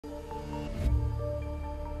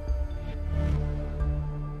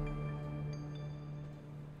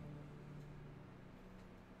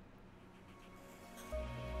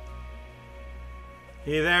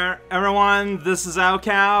Hey there, everyone, this is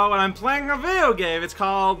Alcow, and I'm playing a video game. It's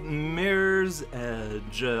called Mirror's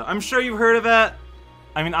Edge. I'm sure you've heard of it.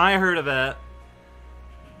 I mean, I heard of it.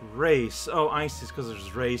 Race. Oh, ice is because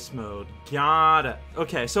there's race mode. Got it.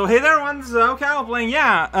 Okay, so hey there, everyone, this is Alcow playing,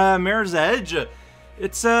 Mirror's Edge.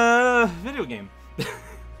 It's a video game.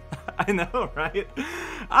 I know, right?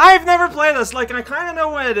 I've never played this, like, and I kind of know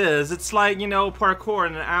what it is. It's like, you know, parkour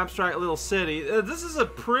in an abstract little city. This is a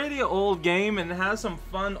pretty old game, and it has some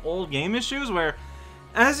fun old game issues where,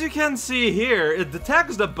 as you can see here, it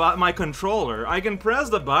detects my controller. I can press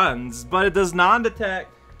the buttons, but it does not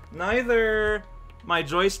detect neither my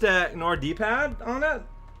joystick nor D-pad on it,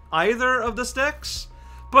 either of the sticks.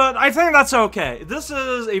 But I think that's okay. This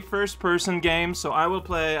is a first-person game, so I will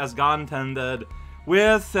play as God intended,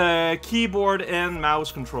 with keyboard and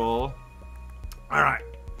mouse control. Alright.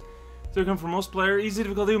 So come for most players. Easy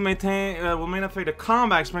difficulty will main affect the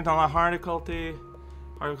combat experience on hard difficulty.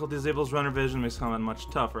 Hard difficulty disables runner vision, makes combat much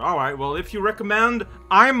tougher. Alright, well, if you recommend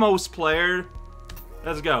I'm most player,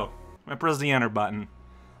 let's go. I press the enter button.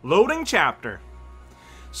 Loading chapter.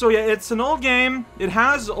 So yeah, it's an old game. It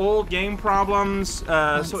has old game problems.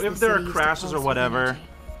 So if there are crashes or whatever,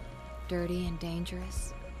 dirty and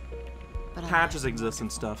dangerous. But patches exist and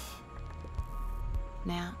stuff.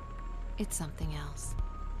 Now, it's something else.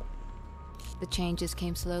 The changes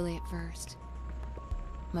came slowly at first.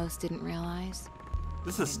 Most didn't realize.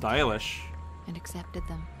 This is stylish. And accepted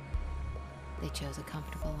them. They chose a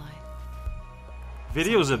comfortable life.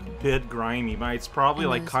 Video's a bit grimy, but it's probably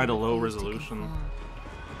like kind of low resolution.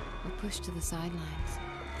 Were pushed to the sidelines.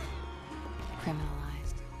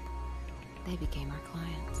 Criminalized. They became our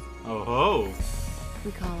clients. Oh ho!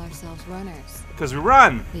 We call ourselves runners. Because we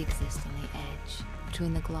run! We exist on the edge,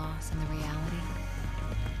 between the gloss and the reality.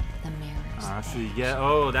 The mirrors. So you get,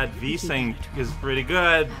 oh, that V-Sync is pretty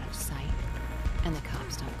good. Out of sight, and the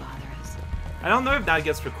cops don't bother us. I don't know if that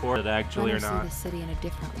gets recorded actually Runners or not. see the city in a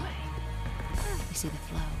different way. We see the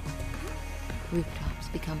flow. Rooftops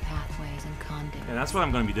become pathways and conduits. And that's what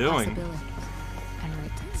I'm going to be doing. Possibilities and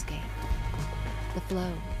routes to escape. The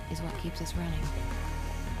flow is what keeps us running.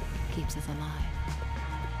 Keeps us alive.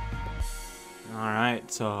 Alright,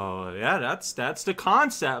 so yeah, that's the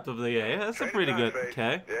concept of the game. That's a pretty good,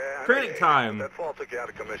 okay. Yeah, Training time. That fall took you out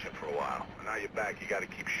of commission for a while. And now you're back, you gotta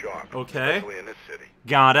keep sharp. Okay. Especially in this city.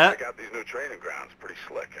 Got it. Check out these new training grounds, pretty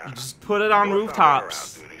slick, huh? You just put it on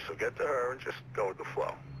rooftops. Duty, so get to her and just go with the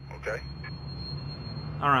flow, okay?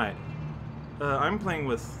 Alright. I'm playing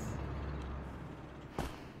with...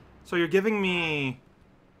 So you're giving me...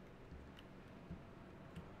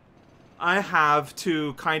 I have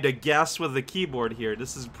to kind of guess with the keyboard here.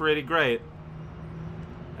 This is pretty great.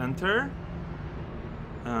 Enter.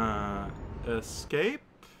 Escape?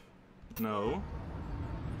 No.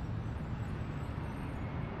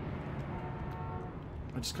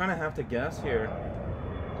 I just kind of have to guess here.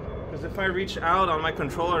 Because if I reach out on my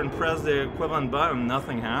controller and press the equivalent button,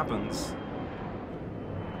 nothing happens.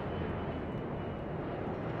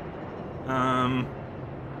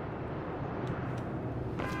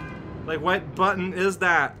 Like, what button is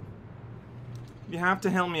that? You have to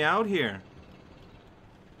help me out here.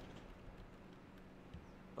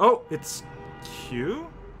 Oh, it's Q?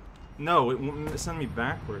 No, it won't send me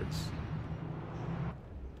backwards.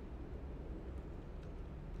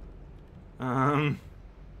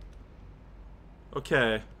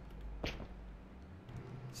 Okay.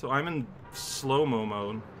 So I'm in slow-mo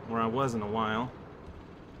mode, where I was in a while.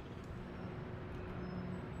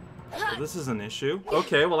 Well, this is an issue.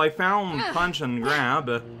 Okay, well I found punch and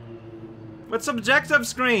grab. What's objective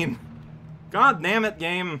screen? God damn it,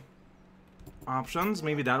 game. Options,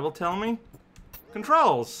 maybe that will tell me.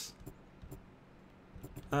 Controls.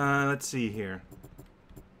 Let's see here.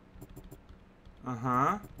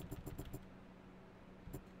 I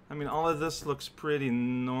mean, all of this looks pretty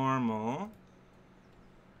normal.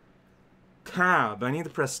 Tab. I need to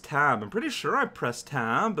press tab. I'm pretty sure I pressed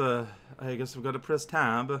tab. I guess we've got to press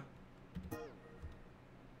tab.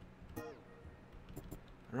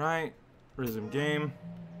 Right. Resume game.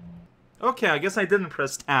 Okay, I guess I didn't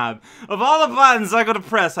press tab. Of all the buttons I gotta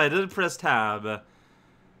press, I did press tab.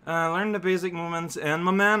 Learn the basic movements and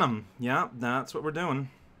momentum. Yeah, that's what we're doing.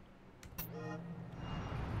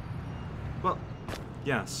 Well,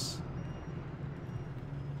 yes.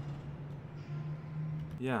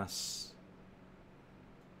 Yes.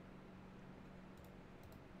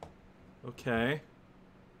 Okay.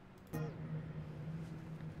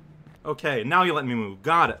 Okay, now you let me move.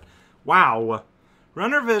 Got it. Wow.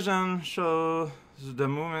 Runner vision shows the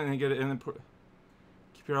movement and get it in.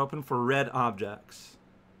 Keep your open for red objects.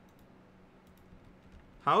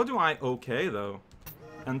 How do I okay though?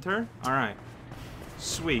 Enter? Alright.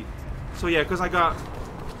 Sweet. So yeah, because I got...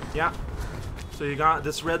 Yeah. So you got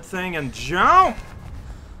this red thing and jump!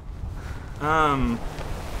 Oh,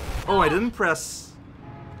 I didn't press...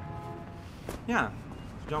 Yeah.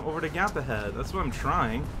 Jump over the gap ahead. That's what I'm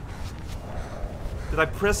trying. Did I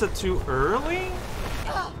press it too early?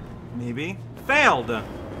 Maybe. Failed!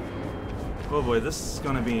 Oh boy, this is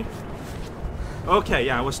gonna be... Okay,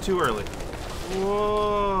 yeah, it was too early.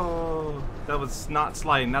 Whoa! That was not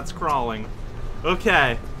sliding, that's crawling.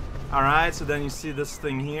 Okay. Alright, so then you see this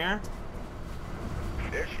thing here.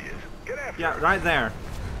 There she is. Get after Yeah, her. right there.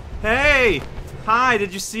 Hey! Hi,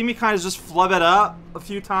 did you see me kind of just flub it up a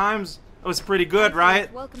few times? It was pretty good,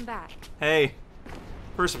 right? Welcome back. Hey.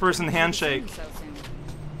 First person handshake. So soon.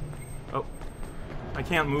 Oh. I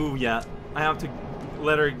can't move yet. I have to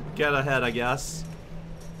let her get ahead, I guess.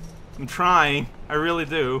 I'm trying. I really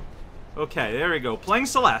do. Okay, there we go. Playing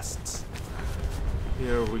Celeste.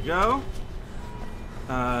 Here we go.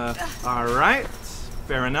 Alright.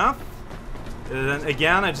 Fair enough. And then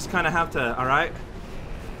again, I just kind of have to... Alright.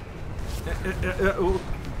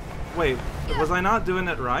 Wait, was I not doing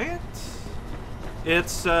it right?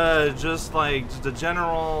 It's just like the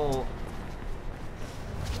general...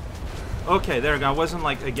 Okay, there we go. I wasn't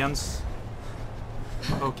like against...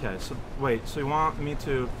 Okay, so wait, so you want me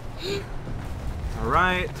to...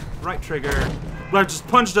 Alright, right trigger. But just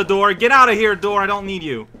punch the door. Get out of here, door. I don't need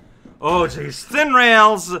you. Oh, jeez. Thin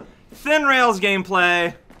rails. Thin rails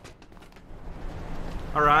gameplay.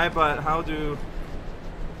 Alright, but how do...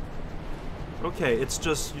 Okay, it's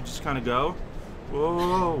just, you just kind of go.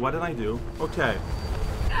 Whoa, what did I do? Okay.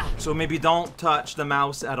 So maybe don't touch the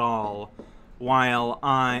mouse at all while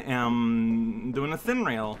I am doing a thin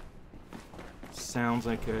rail. Sounds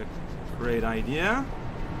like a great idea.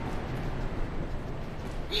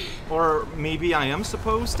 Or maybe I am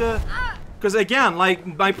supposed to... Because again, like,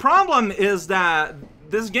 my problem is that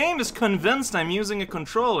this game is convinced I'm using a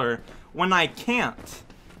controller when I can't.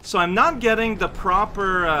 So I'm not getting the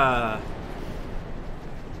proper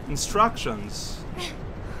instructions.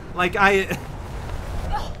 Like, I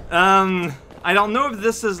don't know if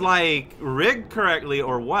this is, like, rigged correctly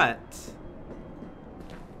or what.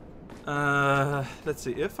 Let's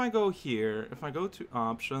see. If I go here, if I go to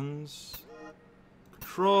options...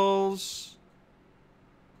 Controls.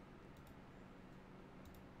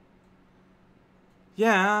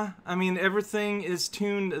 Yeah, I mean, everything is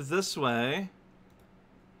tuned this way.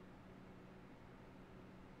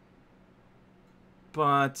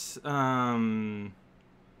 But, like,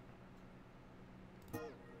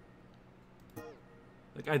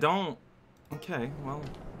 I don't... Okay, well...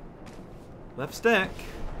 Left stick.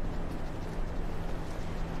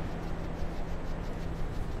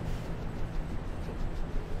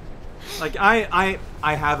 Like, I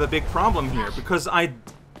have a big problem here, because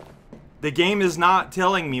the game is not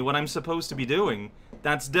telling me what I'm supposed to be doing.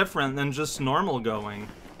 That's different than just normal going.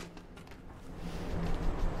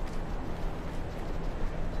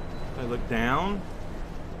 If I look down...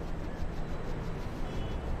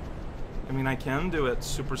 I mean, I can do it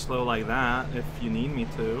super slow like that, if you need me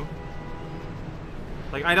to.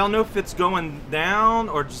 Like, I don't know if it's going down,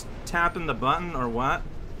 or just tapping the button, or what.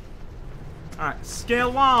 Alright,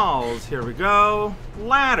 scale walls. Here we go.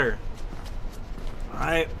 Ladder.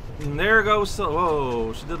 Alright, and there goes.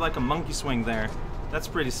 Whoa, she did like a monkey swing there. That's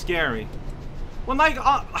pretty scary. Well, like,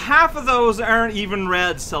 half of those aren't even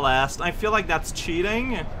red, Celeste. I feel like that's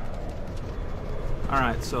cheating.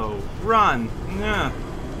 Alright, so, run. Yeah.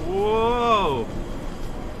 Whoa.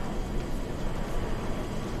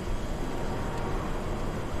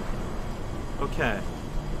 Okay.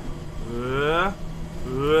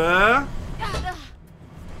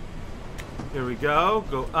 Here we go.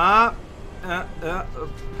 Go up.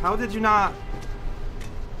 How did you not...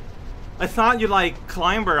 I thought you like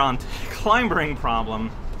climbering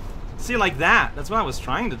problem. See, like that. That's what I was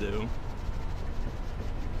trying to do.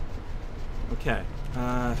 Okay.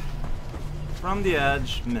 From the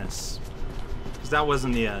edge, miss. Because that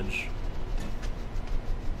wasn't the edge.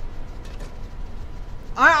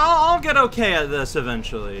 I'll get okay at this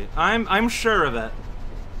eventually. I'm sure of it.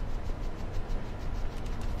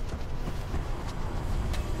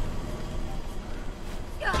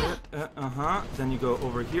 Uh-huh. Then you go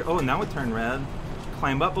over here. Oh, now it turned red.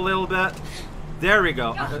 Climb up a little bit. There we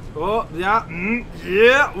go. Oh, yeah.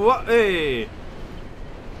 Yeah. What? Hey.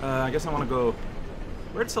 I guess I want to go...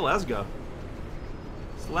 Where'd Celeste go?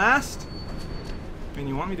 Celeste? I mean,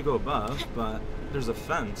 you want me to go above, but there's a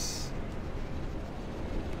fence.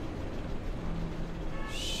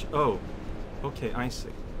 Oh. Okay, I see.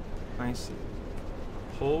 I see.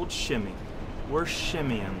 Hold shimmy. We're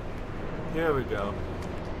shimmying. Here we go.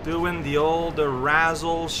 Doing the old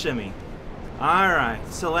razzle shimmy.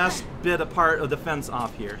 Alright, so last bit of part of the fence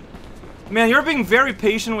off here. Man, you're being very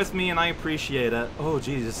patient with me and I appreciate it. Oh,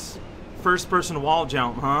 Jesus. First person wall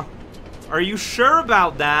jump, huh? Are you sure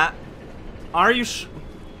about that? Are you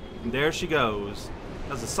There she goes.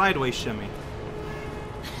 That's a sideways shimmy.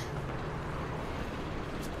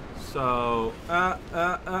 So,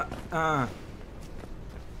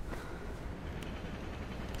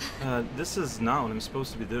 this is not what I'm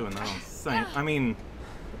supposed to be doing, I don't think. I mean,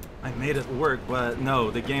 I made it work, but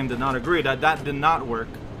no, the game did not agree that that did not work.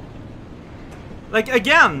 Like,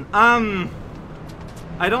 again,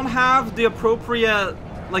 I don't have the appropriate...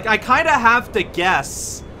 Like, I kind of have to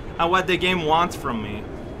guess at what the game wants from me.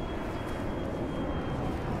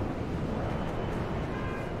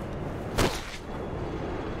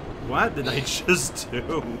 What did I just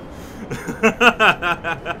do?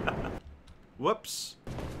 Whoops.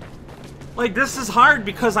 Like, this is hard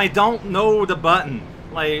because I don't know the button.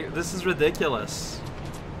 Like, this is ridiculous.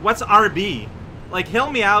 What's RB? Like,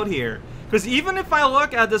 help me out here. Because even if I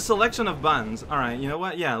look at the selection of buttons... Alright, you know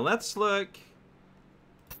what? Yeah, let's look...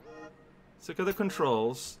 Let's look at the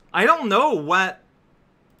controls. I don't know what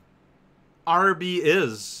RB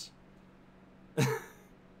is.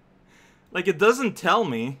 Like, it doesn't tell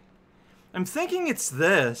me. I'm thinking it's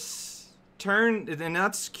this. Turn, and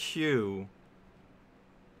that's Q.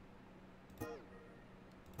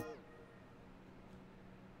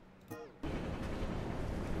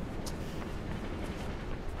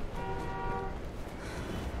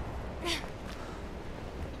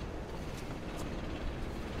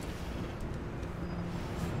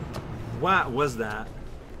 What was that?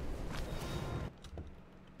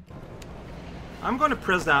 I'm going to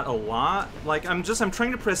press that a lot. Like, I'm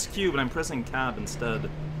trying to press Q, but I'm pressing tab instead.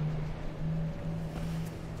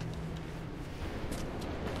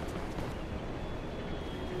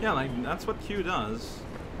 Yeah, like, that's what Q does.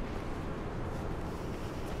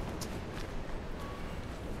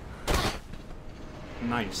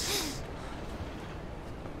 Nice.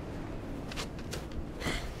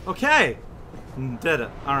 Okay! Did it.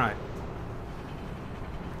 Alright.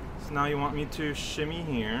 So now you want me to shimmy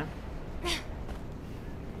here.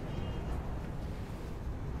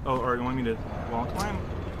 Oh, or you want me to wall climb?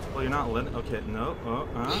 Well, you're not lit. Okay, no. Oh,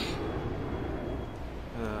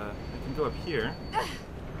 I can go up here.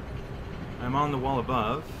 I'm on the wall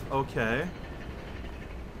above. Okay.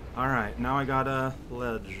 Alright, now I got a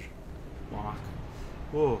ledge walk.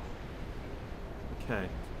 Whoa. Okay.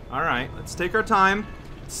 Alright, let's take our time.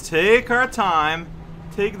 Let's take our time.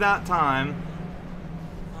 Take that time.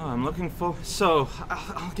 Oh, I'm looking for... So,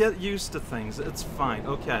 I'll get used to things. It's fine.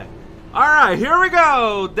 Okay. Alright, here we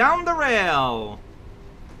go! Down the rail!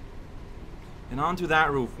 And onto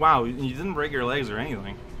that roof. Wow, you didn't break your legs or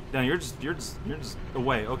anything. Yeah, you're just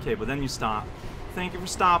away. Okay, but then you stop. Thank you for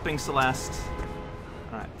stopping, Celeste.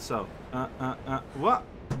 Alright, so, what?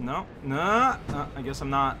 No, no, I guess I'm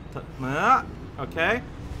not, okay.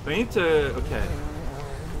 We need to, okay.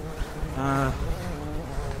 I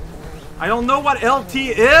don't know what LT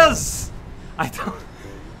is! I don't,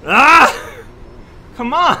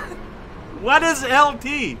 come on! What is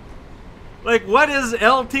LT? Like, what is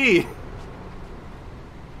LT?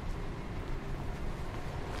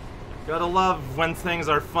 Gotta love when things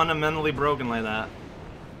are fundamentally broken like that.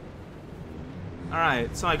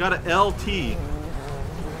 Alright, so I got a LT.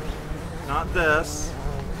 Not this.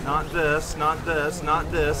 Not this. Not this.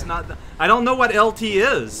 Not this. Not th I don't know what LT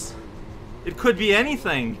is. It could be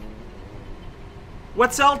anything.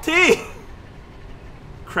 What's LT?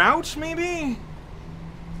 Crouch, maybe?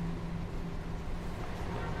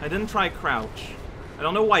 I didn't try crouch. I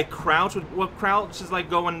don't know why crouch would... Well, crouch is like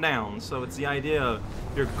going down, so it's the idea of...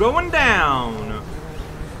 You're going down!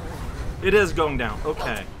 It is going down.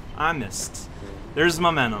 Okay. I missed. There's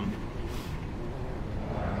momentum.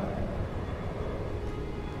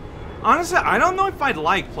 Honestly, I don't know if I'd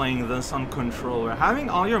like playing this on controller. Having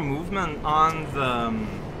all your movement on the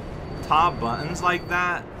top buttons like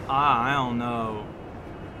that? I don't know.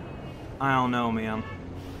 I don't know, man.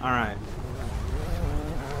 Alright.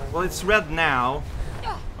 Well, it's red now.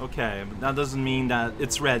 Okay, but that doesn't mean that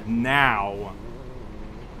it's red now.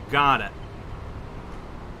 Got it.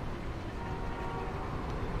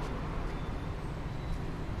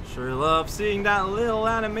 Sure love seeing that little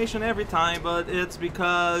animation every time, but it's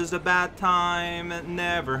because the bad time it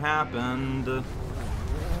never happened.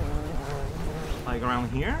 Like around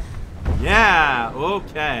here? Yeah,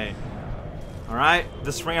 okay. Alright,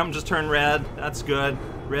 this ram just turned red. That's good.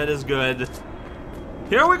 Red is good.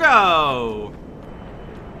 Here we go!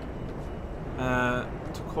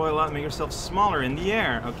 To coil up, make yourself smaller in the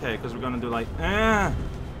air. Okay, because we're gonna do like,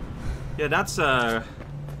 Yeah, that's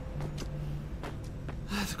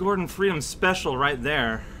Gordon Freedom special right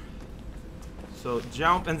there. So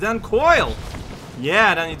jump and then coil.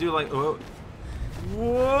 Yeah, then you do like, oh,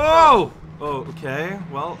 whoa. Oh, okay.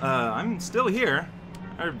 Well, I'm still here.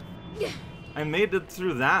 I made it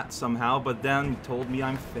through that somehow, but then you told me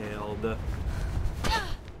I failed.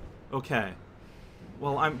 Okay.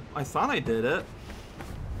 Well, I thought I did it.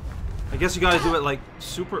 I guess you gotta do it like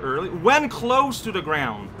super early. When close to the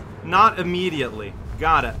ground, not immediately.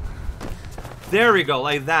 Got it. There we go,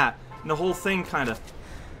 like that. And the whole thing kind of.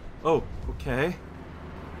 Oh, okay.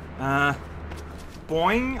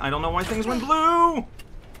 Boing. I don't know why things went blue.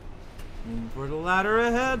 And for the ladder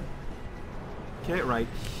ahead. Okay, right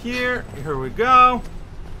here. Here we go.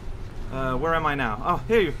 Where am I now? Oh,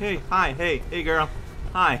 hey, hi, hey, girl.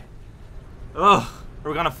 Hi. Ugh. Are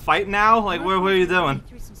we gonna fight now? Like, what are you doing?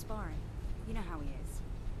 Through some sparring. You know how he is.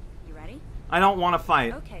 You ready? I don't want to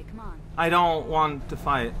fight. Okay, come on. I don't want to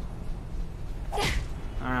fight.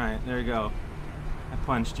 Alright, there you go. I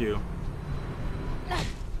punched you.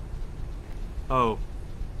 Oh.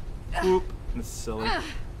 Oop. This is silly.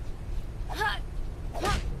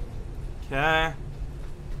 Okay.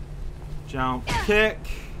 Jump, kick.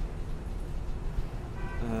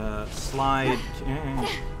 Slide.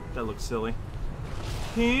 That looks silly.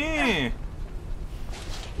 Yeah,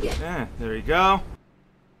 there you go.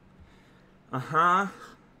 Uh-huh.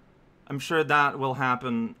 I'm sure that will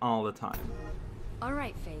happen all the time. All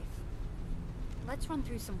right, Faith. Let's run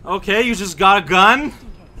through some. Okay, you just got a gun? Just in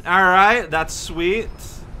case. Alright, that's sweet.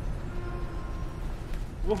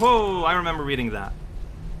 Whoa, I remember reading that.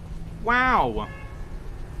 Wow.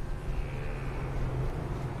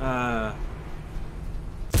 There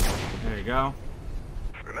you go.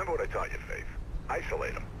 Remember what I taught you, Faith.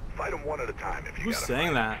 Isolate them. Fight them one at a time if you Who's gotta saying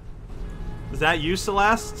fight. that? Is that you,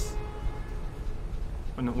 Celeste?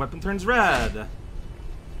 When the weapon turns red.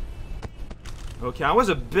 Okay, I was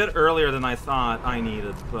a bit earlier than I thought I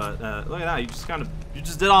needed, but look at that, you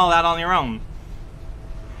just did all that on your own.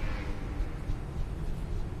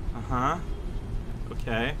 Uh-huh.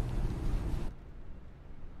 Okay.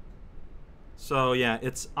 So yeah,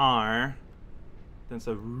 it's R. Then it's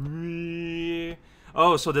a re.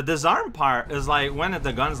 Oh, so the disarm part is like when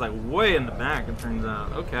the gun's like way in the back, it turns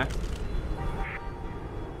out. Okay.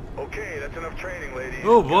 Okay, that's enough training, ladies.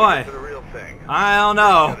 Oh, boy. Get to the real thing. I don't You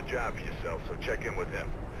know. got a job for yourself, so check in with him.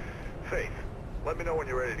 Faith, let me know when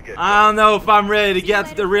you're ready to get I don't know if I'm ready to See you get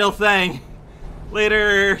to the later, real Faith. thing.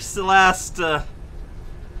 Later, Celeste.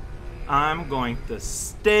 I'm going to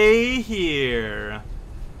stay here.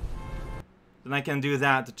 Then I can do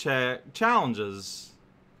that to check challenges.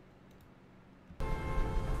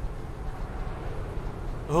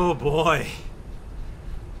 Oh boy.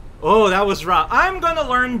 Oh, that was rough. I'm gonna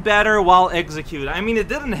learn better while executing. I mean, it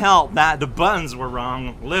didn't help that the buttons were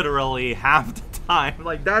wrong literally half the time.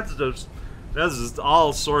 Like, that's just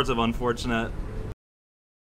all sorts of unfortunate.